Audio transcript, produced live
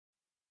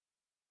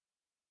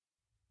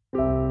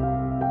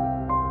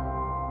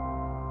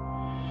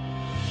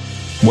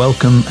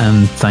Welcome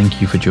and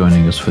thank you for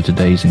joining us for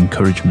today's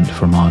encouragement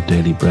from Our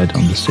Daily Bread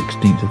on the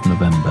 16th of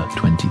November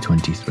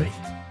 2023.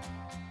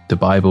 The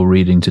Bible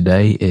reading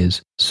today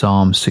is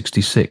Psalm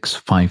 66,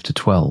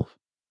 5-12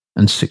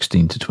 and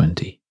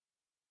 16-20.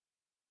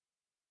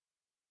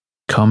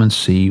 Come and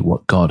see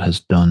what God has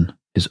done,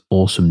 his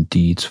awesome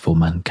deeds for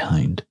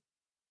mankind.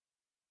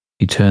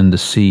 He turned the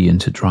sea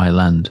into dry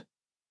land.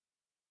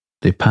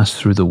 They passed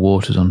through the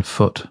waters on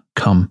foot.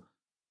 Come,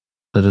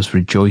 let us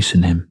rejoice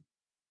in him.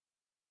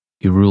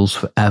 He rules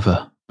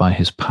forever by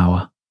his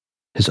power.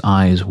 His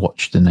eyes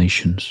watch the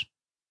nations.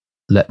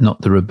 Let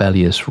not the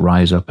rebellious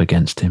rise up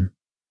against him.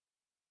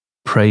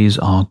 Praise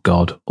our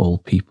God, all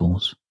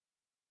peoples.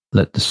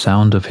 Let the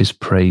sound of his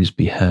praise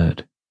be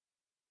heard.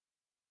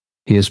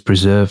 He has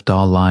preserved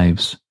our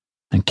lives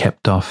and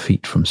kept our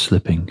feet from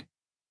slipping.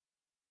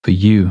 For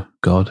you,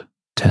 God,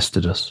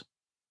 tested us.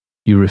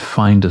 You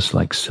refined us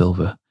like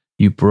silver.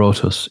 You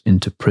brought us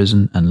into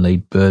prison and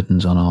laid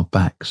burdens on our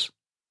backs.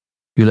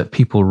 You let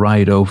people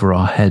ride over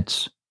our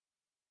heads.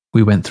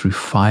 We went through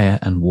fire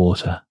and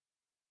water.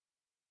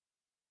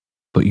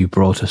 But you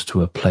brought us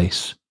to a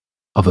place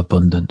of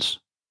abundance.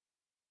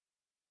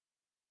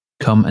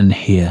 Come and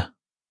hear,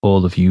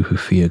 all of you who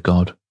fear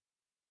God.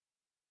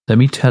 Let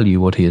me tell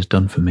you what he has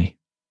done for me.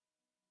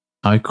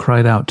 I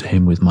cried out to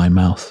him with my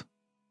mouth.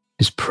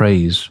 His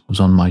praise was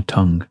on my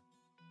tongue.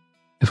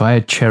 If I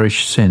had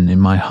cherished sin in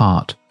my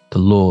heart, the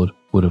Lord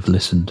would have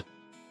listened.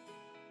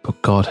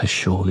 But God has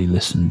surely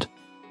listened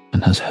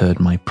and has heard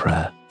my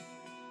prayer.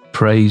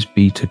 Praise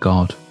be to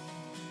God,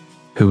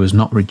 who has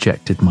not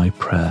rejected my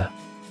prayer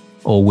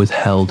or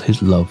withheld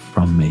his love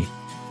from me.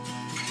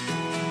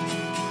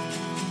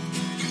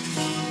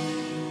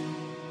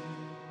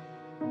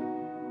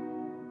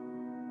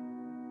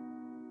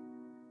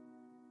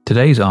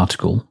 Today's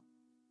article,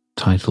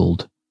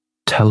 titled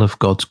Tell of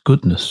God's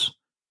Goodness,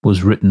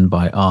 was written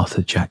by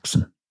Arthur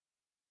Jackson.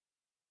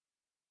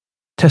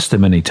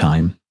 Testimony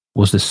time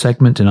was the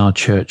segment in our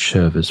church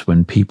service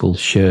when people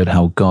shared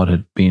how God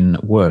had been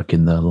at work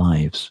in their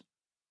lives.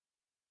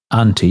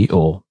 Auntie,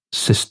 or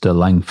Sister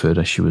Langford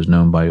as she was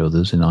known by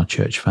others in our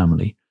church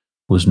family,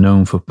 was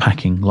known for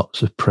packing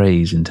lots of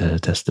praise into her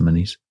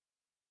testimonies.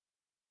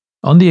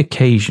 On the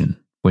occasion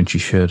when she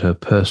shared her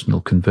personal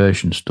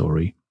conversion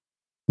story,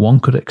 one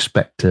could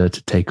expect her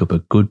to take up a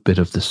good bit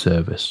of the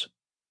service.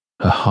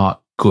 Her heart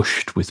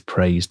gushed with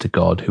praise to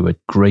God who had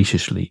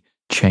graciously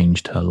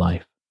changed her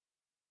life.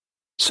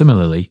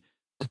 Similarly,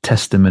 the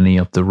testimony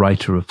of the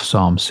writer of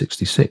Psalm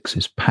 66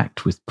 is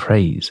packed with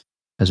praise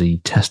as he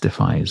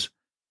testifies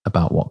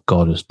about what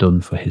God has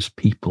done for his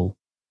people.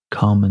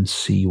 Come and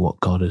see what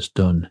God has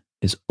done,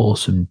 his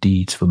awesome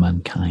deeds for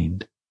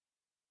mankind.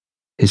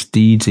 His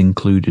deeds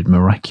included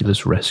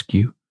miraculous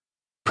rescue,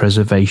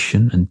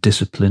 preservation and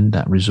discipline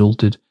that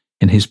resulted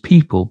in his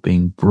people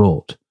being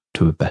brought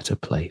to a better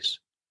place.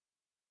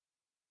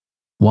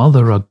 While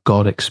there are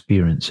God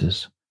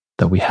experiences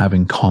that we have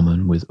in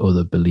common with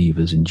other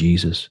believers in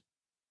Jesus,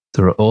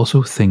 there are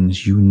also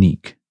things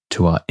unique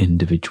to our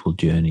individual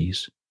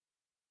journeys.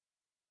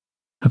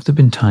 Have there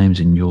been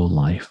times in your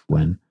life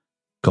when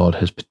God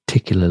has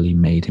particularly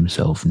made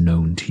himself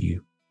known to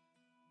you?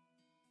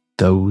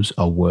 Those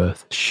are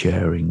worth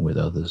sharing with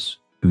others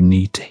who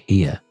need to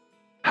hear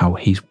how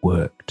he's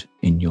worked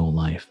in your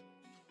life.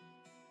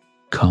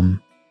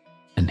 Come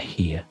and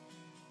hear.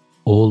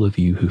 All of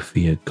you who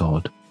fear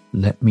God,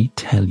 let me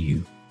tell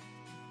you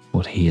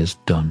what he has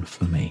done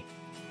for me.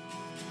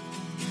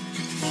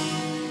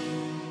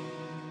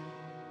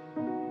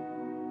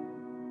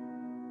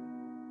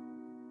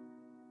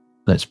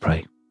 Let's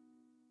pray.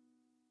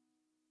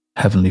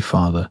 Heavenly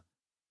Father,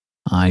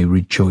 I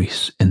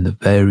rejoice in the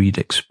varied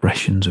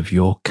expressions of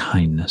your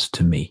kindness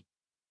to me.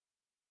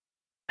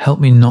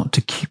 Help me not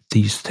to keep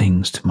these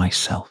things to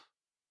myself.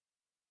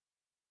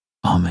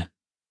 Amen.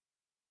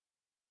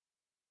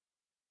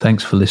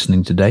 Thanks for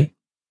listening today.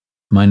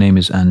 My name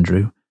is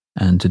Andrew,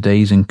 and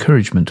today's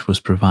encouragement was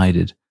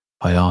provided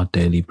by Our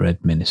Daily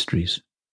Bread Ministries.